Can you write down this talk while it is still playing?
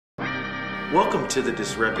Welcome to the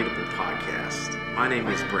Disreputable Podcast. My name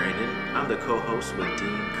is Brandon. I'm the co-host with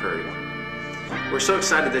Dean Curry. We're so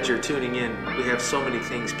excited that you're tuning in. We have so many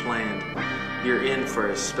things planned. You're in for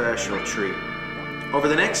a special treat. Over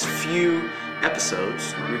the next few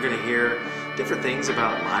episodes, you're going to hear different things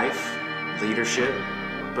about life, leadership,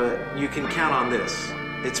 but you can count on this.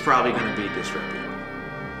 It's probably going to be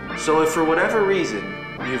disreputable. So if for whatever reason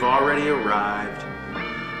you've already arrived,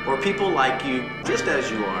 or people like you just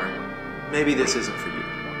as you are, maybe this isn't for you.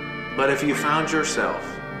 But if you found yourself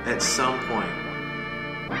at some point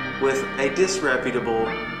with a disreputable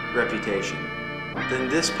reputation, then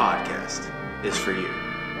this podcast is for you.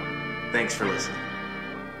 Thanks for listening.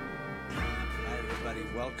 Hi, everybody.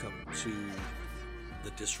 Welcome to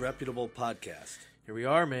the Disreputable Podcast. Here we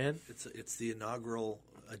are, man. It's the inaugural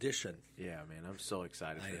edition. Yeah, man. I'm so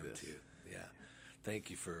excited I for am this. too. Yeah. Thank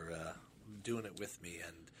you for doing it with me.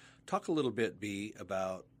 And talk a little bit, B,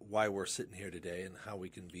 about why we're sitting here today and how we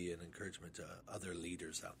can be an encouragement to other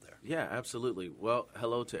leaders out there. Yeah, absolutely. Well,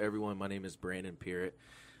 hello to everyone. My name is Brandon Peart,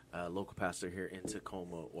 local pastor here in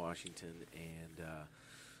Tacoma, Washington. And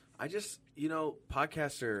I just,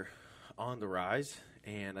 podcasts are on the rise.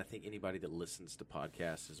 And I think anybody that listens to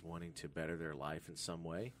podcasts is wanting to better their life in some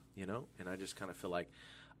way, And I just kind of feel like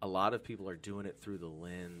a lot of people are doing it through the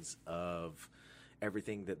lens of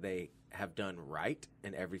everything that they have done right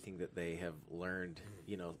and everything that they have learned,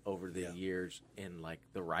 over the years in like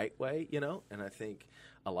the right way, And I think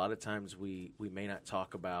a lot of times we may not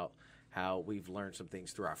talk about how we've learned some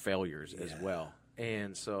things through our failures as well.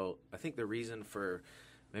 And so I think the reason for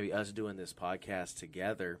maybe us doing this podcast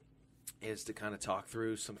together is to kind of talk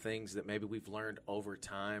through some things that maybe we've learned over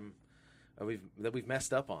time that we've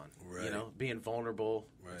messed up on, being vulnerable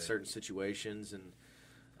in certain situations and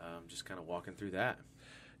just kind of walking through that.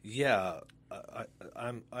 Yeah,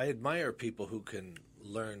 I admire people who can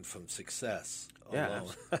learn from success alone.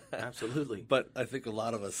 Yeah, absolutely. But I think a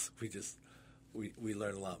lot of us, we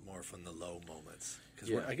learn a lot more from the low moments.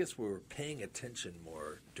 Because I guess we're paying attention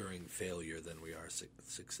more during failure than we are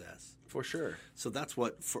success. For sure. So that's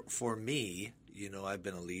what, for me, I've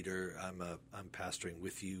been a leader. I'm pastoring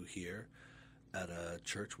with you here at a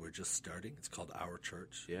church we're just starting. It's called Our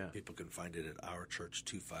Church. Yeah. People can find it at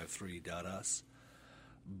ourchurch253.us.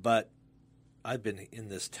 But I've been in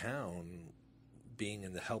this town being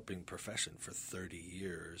in the helping profession for 30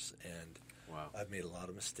 years, and I've made a lot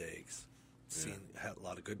of mistakes. Had a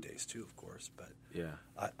lot of good days too, of course, but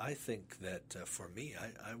I think that for me,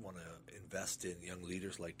 I want to invest in young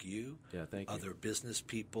leaders like you, other business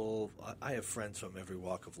people. I have friends from every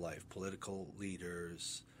walk of life: political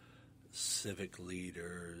leaders, civic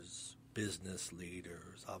leaders, business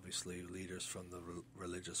leaders, obviously leaders from the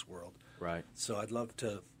religious world. Right. So I'd love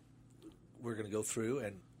to. We're going to go through,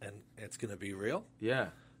 and it's going to be real. Yeah.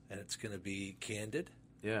 And it's going to be candid.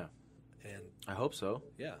 Yeah. And I hope so.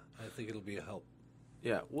 Yeah, I think it'll be a help.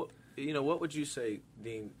 Yeah. What would you say,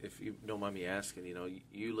 Dean, if you don't mind me asking,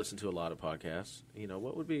 you listen to a lot of podcasts,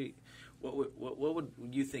 what would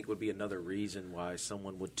you think would be another reason why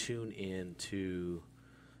someone would tune in to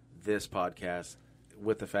this podcast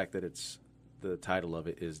with the fact that the title of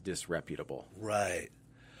it is Disreputable? Right.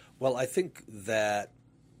 Well, I think that,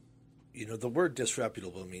 the word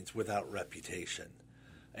disreputable means without reputation.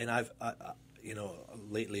 And I've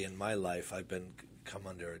lately in my life, I've been come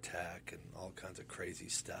under attack and all kinds of crazy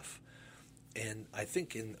stuff. And I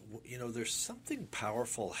think there's something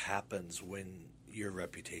powerful happens when your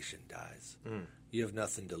reputation dies. You have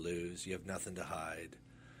nothing to lose. You have nothing to hide.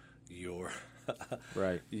 You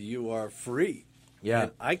are free. Yeah.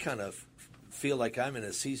 And I kind of feel like I'm in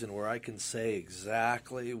a season where I can say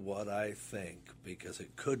exactly what I think because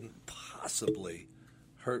it couldn't possibly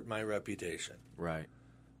hurt my reputation. Right.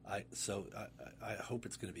 I hope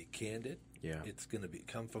it's going to be candid. Yeah. It's going to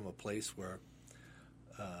come from a place where,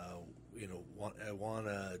 I want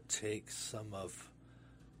to take some of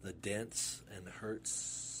the dents and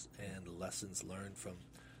hurts and lessons learned from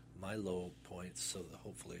my low points so that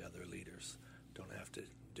hopefully other leaders don't have to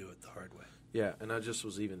do it the hard way. Yeah, and I just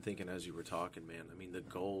was even thinking as you were talking, man, I mean, the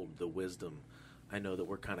gold, the wisdom, I know that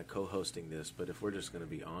we're kind of co-hosting this, but if we're just going to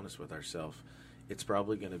be honest with ourselves, it's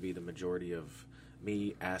probably going to be the majority of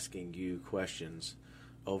me asking you questions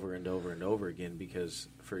over and over and over again, because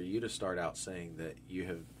for you to start out saying that you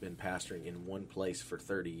have been pastoring in one place for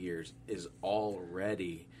 30 years is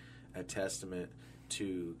already a testament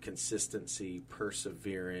to consistency,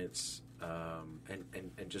 perseverance,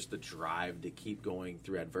 and just the drive to keep going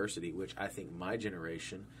through adversity, which I think my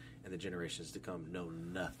generation and the generations to come know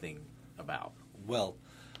nothing about. Well,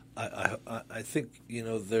 I think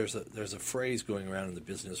there's a phrase going around in the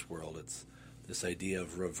business world. It's this idea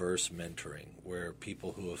of reverse mentoring, where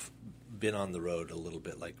people who have been on the road a little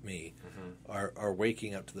bit like me are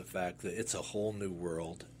waking up to the fact that it's a whole new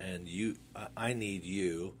world, and I need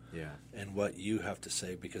you and what you have to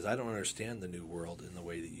say, because I don't understand the new world in the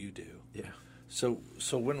way that you do. Yeah. So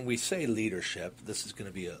when we say leadership, this is going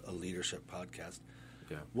to be a leadership podcast.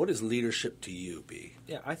 Yeah. What is leadership to you, B?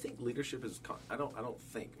 Yeah, I think leadership is. I don't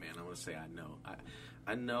think, man. I want to say I know.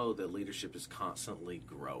 I know that leadership is constantly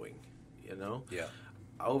growing. You know. Yeah.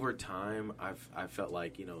 Over time, I felt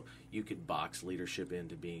like you could box leadership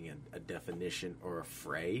into being a definition or a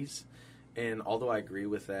phrase, and although I agree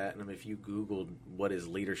with that, and if you Googled what is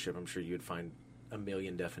leadership, I'm sure you'd find a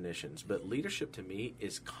million definitions. But leadership to me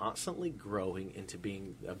is constantly growing into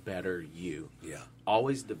being a better you. Yeah.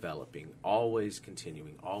 Always developing, always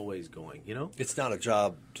continuing, always going. It's not a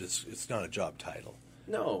job. It's not a job title.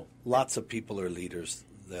 No. Lots of people are leaders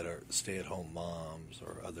that are stay-at-home moms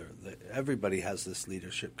or other. Everybody has this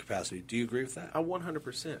leadership capacity. Do you agree with that?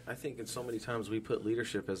 100%. I think in so many times we put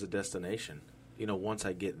leadership as a destination. Once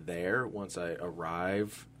I get there, once I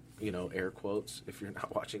arrive, air quotes if you're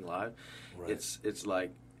not watching live, right. It's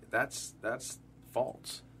like that's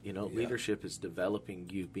false. Leadership is developing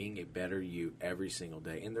you, being a better you every single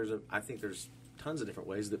day. And I think there's tons of different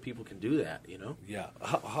ways that people can do that. Yeah.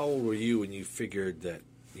 How old were you when you figured that,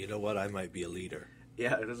 I might be a leader?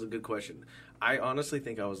 Yeah, it is a good question. I honestly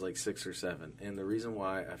think I was like 6 or 7. And the reason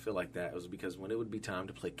why I feel like that was because when it would be time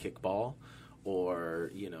to play kickball or,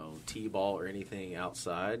 t-ball or anything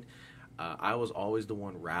outside, I was always the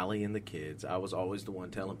one rallying the kids. I was always the one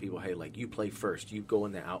telling people, hey, like, you play first. You go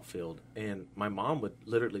in the outfield. And my mom would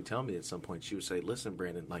literally tell me at some point, she would say, listen,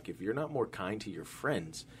 Brandon, like, if you're not more kind to your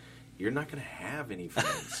friends, you're not going to have any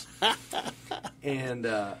friends. and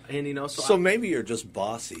so maybe you're just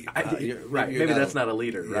bossy. Right. Maybe that's not a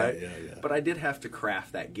leader, right? Yeah. But I did have to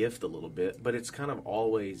craft that gift a little bit, but it's kind of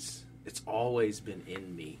always been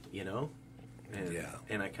in me,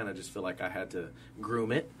 And I kind of just feel like I had to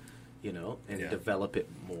groom it, and develop it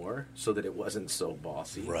more so that it wasn't so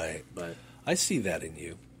bossy. Right. But I see that in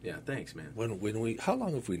you. Yeah, thanks, man. How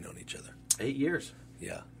long have we known each other? 8 years.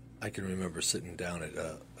 Yeah. I can remember sitting down at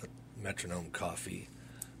a Metronome Coffee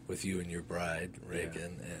with you and your bride,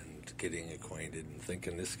 Reagan, and getting acquainted and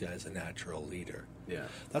thinking this guy's a natural leader. Yeah.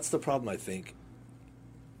 That's the problem, I think,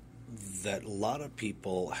 that a lot of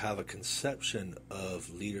people have a conception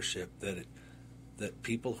of leadership that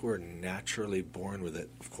people who are naturally born with it,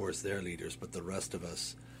 of course, they're leaders, but the rest of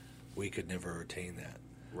us, we could never attain that.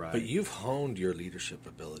 Right. But you've honed your leadership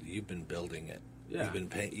ability. You've been building it. Yeah. You've been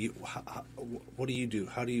paying. What do you do?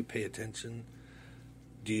 How do you pay attention?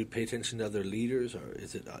 Do you pay attention to other leaders, or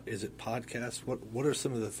is it podcasts? What are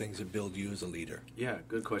some of the things that build you as a leader? Yeah,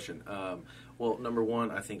 good question. Well, number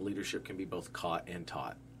one, I think leadership can be both caught and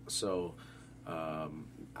taught. So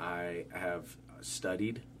I have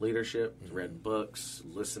studied leadership, read books,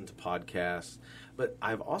 listened to podcasts, but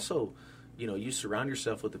I've also, you surround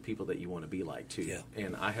yourself with the people that you want to be like too. Yeah.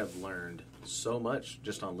 And I have learned so much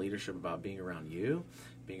just on leadership about being around you,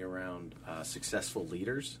 being around successful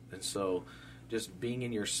leaders. And so just being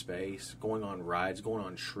in your space, going on rides, going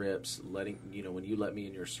on trips, letting, when you let me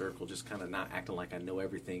in your circle, just kind of not acting like I know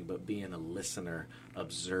everything, but being a listener,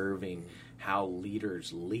 observing how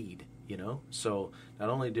leaders lead, So not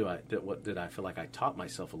only did I feel like I taught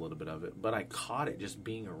myself a little bit of it, but I caught it just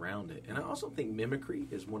being around it. And I also think mimicry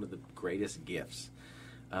is one of the greatest gifts.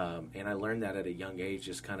 And I learned that at a young age,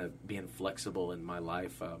 just kind of being flexible in my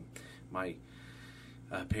life. My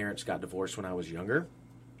parents got divorced when I was younger.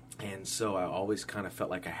 And so I always kind of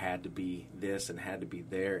felt like I had to be this and had to be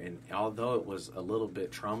there. And although it was a little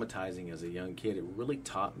bit traumatizing as a young kid, it really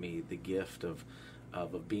taught me the gift of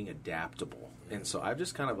being adaptable. And so I've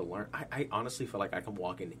just kind of learned, I honestly feel like I can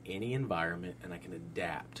walk in any environment and I can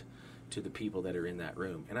adapt to the people that are in that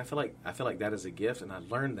room. And I feel like that is a gift, and I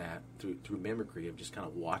learned that through mimicry of just kind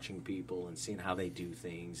of watching people and seeing how they do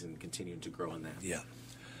things and continuing to grow in that. Yeah.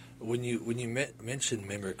 When you mention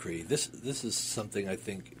mimicry, this is something I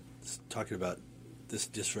think, talking about this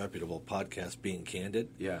disreputable podcast, being candid.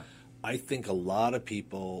 Yeah. I think a lot of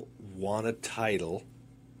people want a title.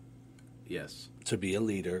 Yes. To be a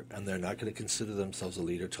leader, and they're not going to consider themselves a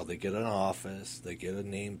leader till they get an office, they get a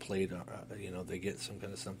nameplate, they get some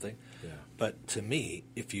kind of something. Yeah. But to me,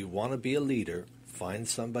 if you want to be a leader, find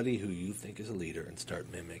somebody who you think is a leader and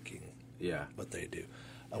start mimicking what they do.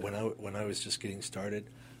 When I was just getting started,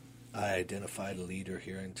 I identified a leader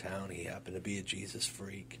here in town. He happened to be a Jesus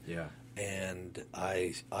freak. Yeah. And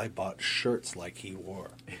I bought shirts like he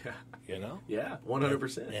wore. Yeah. Yeah,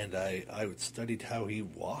 100%. And I studied how he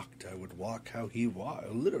walked. I would walk how he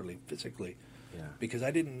walked, literally, physically. Yeah. Because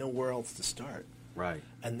I didn't know where else to start. Right.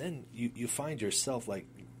 And then you find yourself like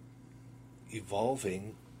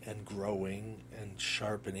evolving and growing and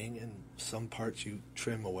sharpening, and some parts you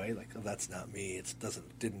trim away, like, oh, that's not me.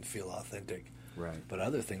 Didn't feel authentic. Right. But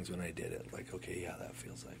other things, when I did it, like, okay, yeah, that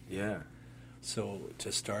feels like me. Yeah. So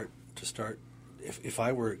to start, if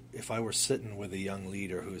I were sitting with a young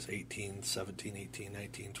leader who's 17, 18,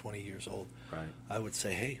 19, 20 years old, right, I would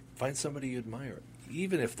say, hey, find somebody you admire.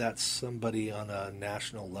 Even if that's somebody on a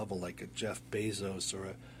national level like a Jeff Bezos or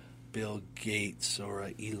a Bill Gates or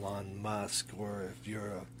a Elon Musk, or if you're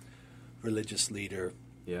a religious leader,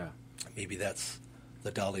 yeah, maybe that's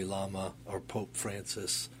the Dalai Lama or Pope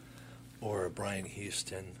Francis or a Brian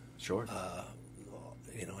Houston. Sure.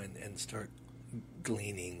 And start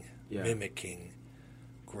gleaning, yeah, mimicking,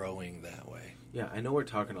 growing that way. Yeah, I know we're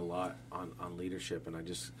talking a lot on leadership, and I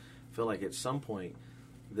just feel like at some point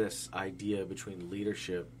this idea between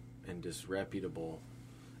leadership and disreputable,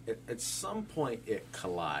 at some point it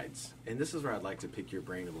collides. And this is where I'd like to pick your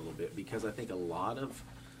brain a little bit, because I think a lot of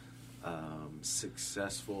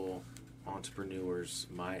successful entrepreneurs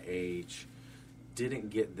my age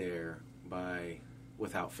didn't get there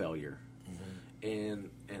without failure. And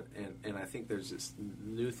I think there's this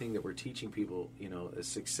new thing that we're teaching people,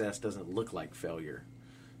 success doesn't look like failure.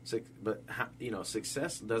 But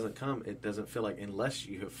success doesn't come, it doesn't feel like, unless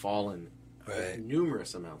you have fallen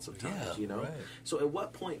numerous amounts of times, Right. So at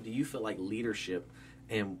what point do you feel like leadership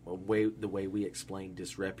and the way we explain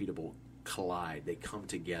disreputable collide, they come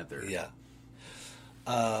together? Yeah.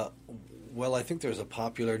 Well, I think there's a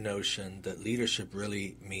popular notion that leadership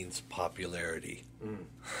really means popularity.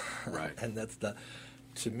 Right. And that's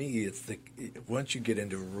to me, once you get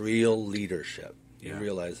into real leadership, you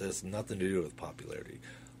realize there's nothing to do with popularity.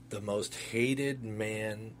 The most hated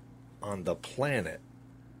man on the planet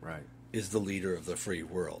right, is the leader of the free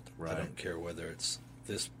world. Right. I don't care whether it's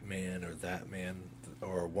this man or that man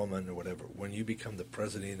or a woman or whatever. When you become the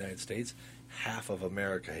president of the United States, half of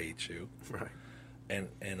America hates you. Right.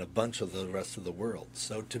 And a bunch of the rest of the world.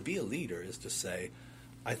 So to be a leader is to say,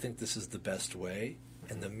 I think this is the best way.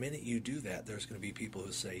 And the minute you do that, there's going to be people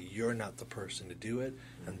who say, you're not the person to do it,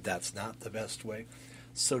 and that's not the best way.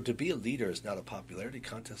 So to be a leader is not a popularity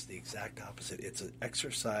contest, the exact opposite. It's an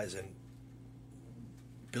exercise in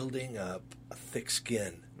building up a thick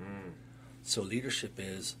skin. So leadership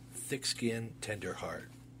is thick skin, tender heart.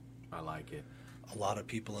 I like it. A lot of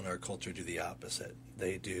people in our culture do the opposite.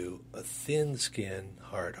 They do a thin skin,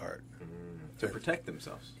 hard heart. To protect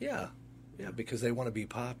themselves. Yeah, because they want to be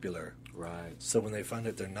popular. Right. So when they find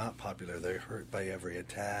out they're not popular, they're hurt by every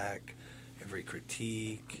attack, every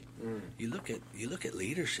critique. You look at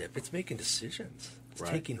leadership. It's making decisions. It's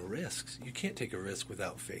taking risks. You can't take a risk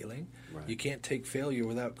without failing. Right. You can't take failure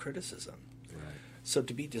without criticism. Right. So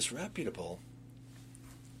to be disreputable,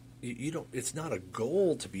 you don't. It's not a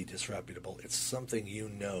goal to be disreputable. It's something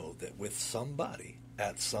that with somebody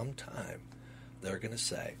at some time, they're going to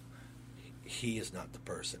say, he is not the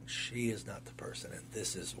person, she is not the person, and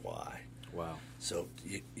this is why. Wow. So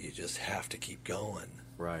you just have to keep going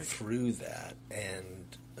through that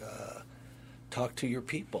and talk to your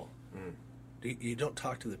people. You don't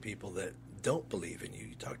talk to the people that don't believe in you.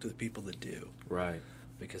 You talk to the people that do. Right.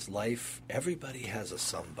 Because everybody has a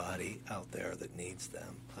somebody out there that needs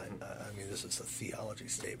them. I mean, this is a theology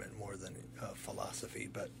statement more than a philosophy,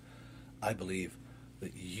 but I believe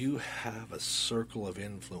that you have a circle of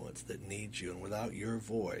influence that needs you, and without your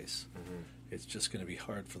voice, it's just going to be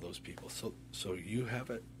hard for those people. So you have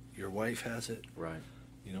it, your wife has it. Right.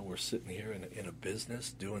 We're sitting here in a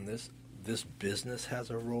business doing this. This business has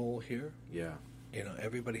a role here. Yeah.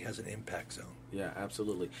 Everybody has an impact zone. Yeah,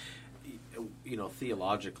 absolutely.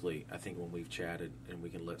 Theologically, I think when we've chatted, and we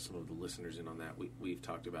can let some of the listeners in on that, we've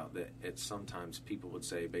talked about that sometimes people would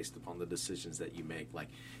say, based upon the decisions that you make, like,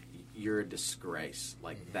 you're a disgrace.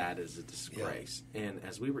 Like, that is a disgrace. Yeah. And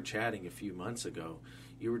as we were chatting a few months ago,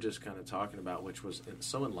 you were just kind of talking about, which was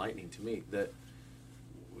so enlightening to me, that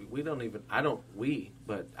we don't even believe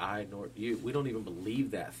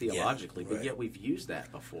that theologically, but yet we've used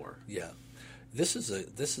that before. Yeah. This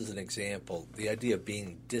is an example. The idea of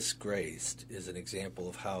being disgraced is an example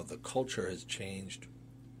of how the culture has changed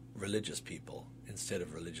religious people instead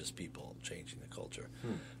of religious people changing the culture.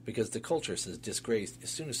 Because the culture says disgraced. As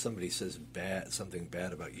soon as somebody says something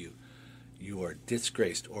bad about you, you are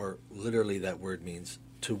disgraced, or literally that word means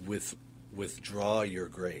to withdraw your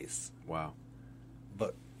grace. Wow.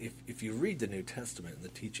 But if you read the New Testament and the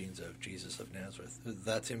teachings of Jesus of Nazareth,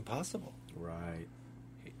 that's impossible. Right.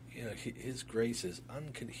 His grace is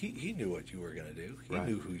he knew what you were going to do. He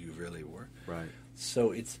knew who you really were. Right.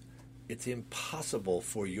 So it's it's impossible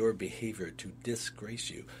for your behavior to disgrace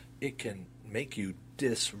you. It can make you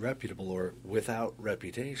disreputable or without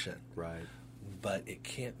reputation. Right. But it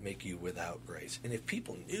can't make you without grace. And if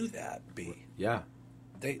people knew that, yeah,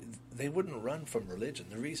 they wouldn't run from religion.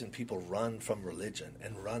 The reason people run from religion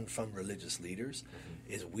and run from religious leaders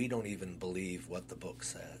is we don't even believe what the book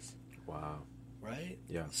says. Wow. Right?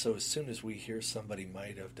 Yeah. So as soon as we hear somebody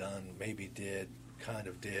might have done, maybe did, kind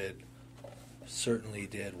of did, certainly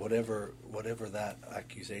did, whatever that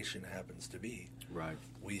accusation happens to be, right,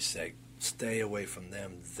 we say, stay away from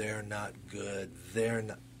them. They're not good. They're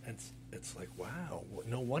not. It's like, wow,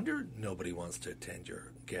 no wonder nobody wants to attend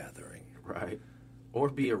your gathering. Right. Or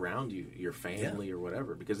be around you, your family or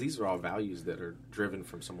whatever, because these are all values that are driven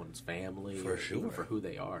from someone's family for sure, even for who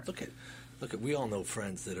they are. Look at. We all know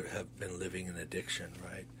friends that have been living in addiction,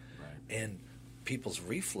 right? Right. And people's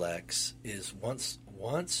reflex is once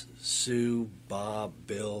Sue, Bob,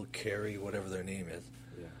 Bill, Carrie, whatever their name is,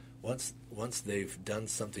 once they've done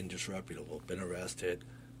something disreputable, been arrested,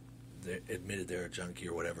 they admitted they're a junkie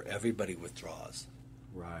or whatever, everybody withdraws.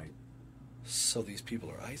 Right. So these people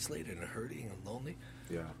are isolated and hurting and lonely.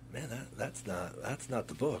 Yeah. Man, that's not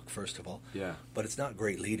the book, first of all. Yeah. But it's not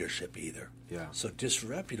great leadership either. Yeah. So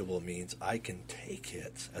disreputable means I can take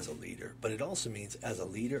hits as a leader, but it also means as a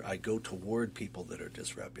leader I go toward people that are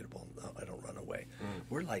disreputable. I don't run away.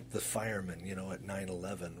 We're like the firemen, at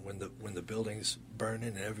 9/11 when the building's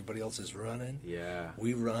burning and everybody else is running. Yeah.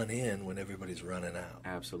 We run in when everybody's running out.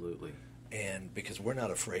 Absolutely. And because we're not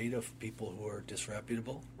afraid of people who are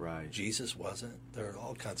disreputable. Right. Jesus wasn't. There are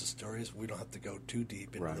all kinds of stories. We don't have to go too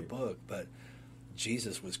deep into the book, but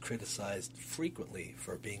Jesus was criticized frequently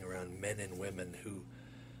for being around men and women who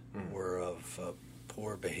were of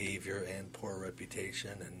poor behavior and poor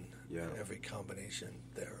reputation and every combination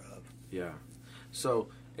thereof. Yeah. So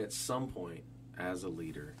at some point, as a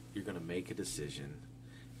leader, you're going to make a decision,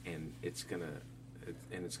 and it's going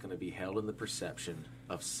to be held in the perception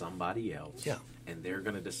of somebody else. Yeah. And they're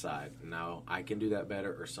going to decide, no, I can do that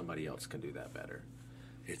better, or somebody else can do that better.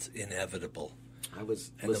 It's inevitable.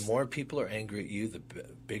 The more people are angry at you, the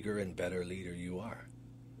bigger and better leader you are.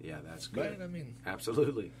 Yeah, that's good. Right? I mean,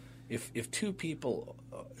 absolutely. If two people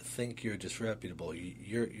think you're disreputable,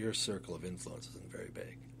 your circle of influence isn't very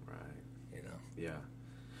big. Right. Yeah.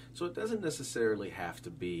 So it doesn't necessarily have to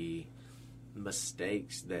be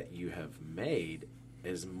mistakes that you have made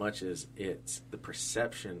as much as it's the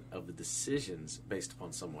perception of the decisions based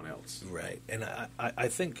upon someone else. Right. And I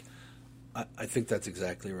think that's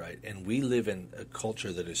exactly right. And we live in a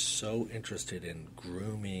culture that is so interested in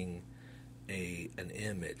grooming an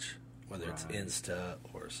image, whether it's Insta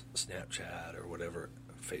or Snapchat or whatever,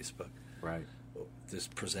 Facebook. Right. This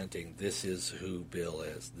presenting, this is who Bill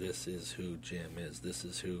is, this is who Jim is, this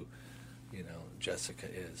is who, Jessica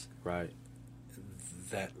is. Right.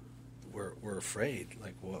 That we're afraid.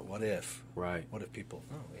 Like, what if? Right. What if people?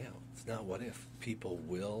 Oh, yeah. It's not what if. People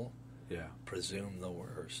will presume the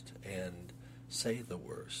worst and say the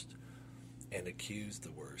worst and accuse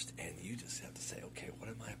the worst, and you just have to say, okay, what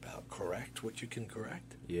am I about? Correct what you can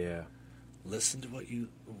correct. Yeah. Listen to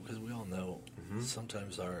because we all know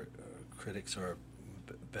sometimes our critics are our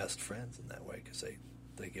best friends in that way because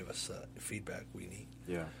they give us feedback we need.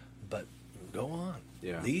 Yeah. But go on.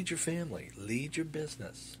 Yeah. Lead your family. Lead your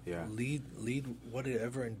business. Yeah. Lead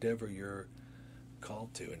whatever endeavor you're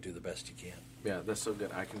called to, and do the best you can. Yeah, that's so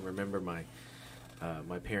good. I can remember my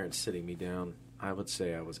parents sitting me down. I would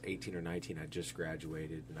say I was 18 or 19. I just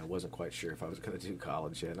graduated, and I wasn't quite sure if I was going to do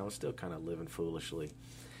college yet. And I was still kind of living foolishly,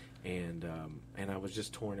 and I was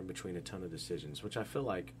just torn in between a ton of decisions, which I feel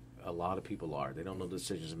like a lot of people are. They don't know the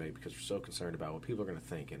decisions to make because they're so concerned about what people are going to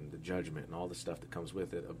think and the judgment and all the stuff that comes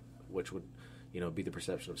with it, which would, be the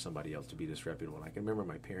perception of somebody else to be disreputable. And I can remember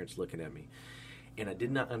my parents looking at me, and I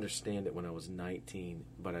did not understand it when I was 19,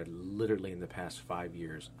 but I literally in the past 5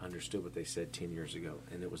 years understood what they said 10 years ago.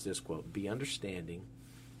 And it was this quote: be understanding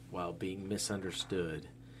while being misunderstood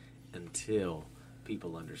until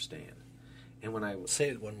people understand. And when I say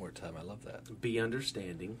it one more time, I love that. Be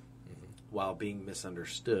understanding while being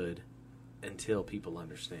misunderstood until people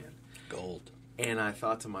understand. Gold. And I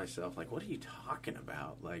thought to myself, like, what are you talking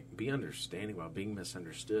about? Like, be understanding while being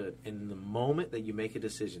misunderstood. And the moment that you make a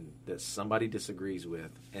decision that somebody disagrees with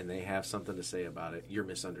and they have something to say about it, you're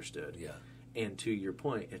misunderstood. Yeah. And to your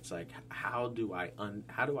point, it's like, how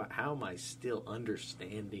am I still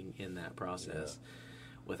understanding in that process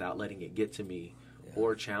without letting it get to me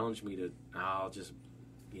or challenge me to, I'll just,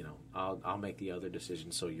 I'll make the other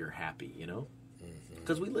decision so you're happy,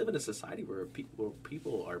 Because we live in a society where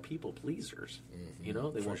people are people pleasers. You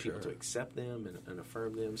know, they want people to accept them and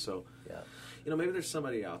affirm them. So, you know, maybe there's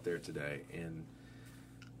somebody out there today, and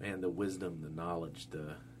man, the wisdom, the knowledge,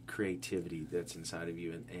 the creativity that's inside of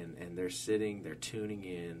you, and they're tuning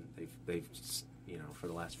in. They've you know, for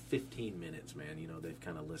the last 15 minutes, man, you know, they've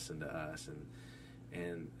kind of listened to us,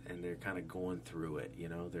 and they're kind of going through it. You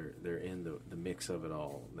know, they're in the mix of it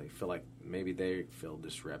all. They feel like maybe they feel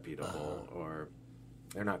disreputable, or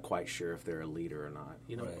they're not quite sure if they're a leader or not.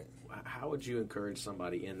 You know, how would you encourage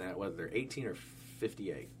somebody in that, whether they're 18 or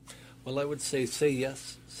 58? Well, I would say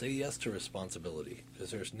yes. Say yes to responsibility,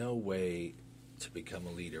 because there's no way to become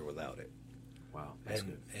a leader without it. Wow, that's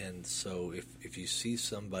good. And so if you see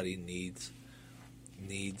somebody needs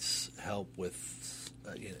help with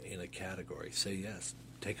in a category, say yes.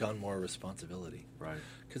 Take on more responsibility. Right.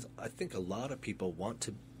 Because I think a lot of people want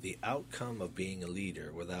the outcome of being a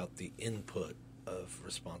leader without the input of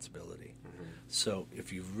responsibility. So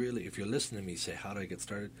if you're listening to me say, how do I get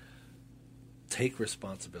started? Take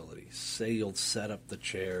responsibility. Say you'll set up the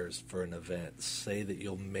chairs for an event. Say that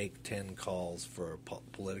you'll make 10 calls for a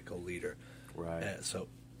political leader. Right. So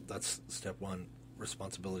that's step one,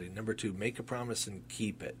 responsibility. Number two, make a promise and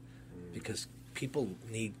keep it. Because people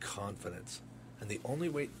need confidence. And the only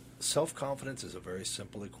way, self-confidence is a very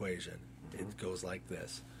simple equation. It goes like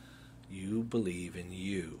this. You believe in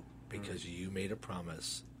you because you made a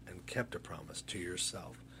promise and kept a promise to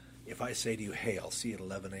yourself. If I say to you, hey, I'll see you at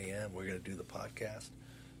 11 a.m., we're going to do the podcast,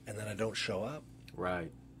 and then I don't show up, right?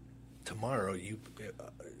 Tomorrow you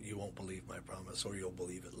won't believe my promise, or you'll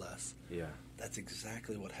believe it less. Yeah. That's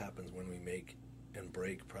exactly what happens when we make and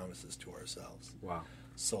break promises to ourselves. Wow.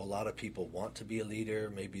 So a lot of people want to be a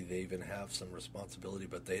leader. Maybe they even have some responsibility,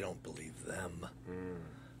 but they don't believe them.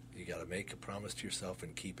 You got to make a promise to yourself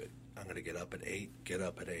and keep it. I'm going to get up at 8, get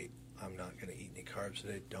up at 8. I'm not going to eat any carbs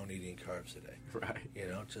today. Don't eat any carbs today. Right. You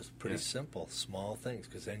know, just pretty simple, small things.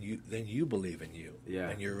 Because then you believe in you. Yeah.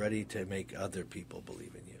 And you're ready to make other people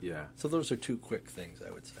believe in you. Yeah. So those are two quick things,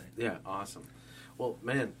 I would say. Yeah. Awesome. Well,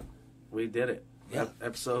 man, we did it. Yeah.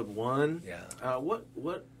 Episode 1. Yeah.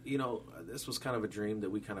 What you know, this was kind of a dream that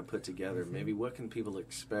we kind of put together. Maybe what can people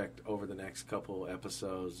expect over the next couple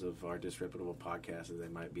episodes of our Disreputable podcast that they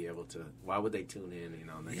might be able to, why would they tune in, you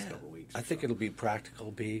know, next couple weeks? I think it'll be practical,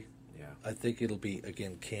 B. Yeah. I think it'll be,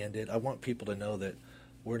 again, candid. I want people to know that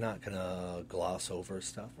we're not going to gloss over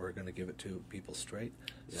stuff. We're going to give it to people straight.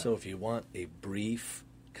 Yeah. So if you want a brief,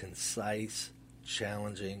 concise,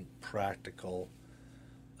 challenging, practical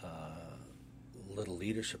little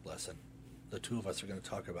leadership lesson, the two of us are going to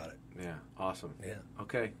talk about it. Yeah, awesome. Yeah.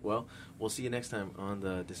 Okay, well, we'll see you next time on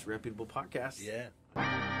the Disreputable Podcast. Yeah.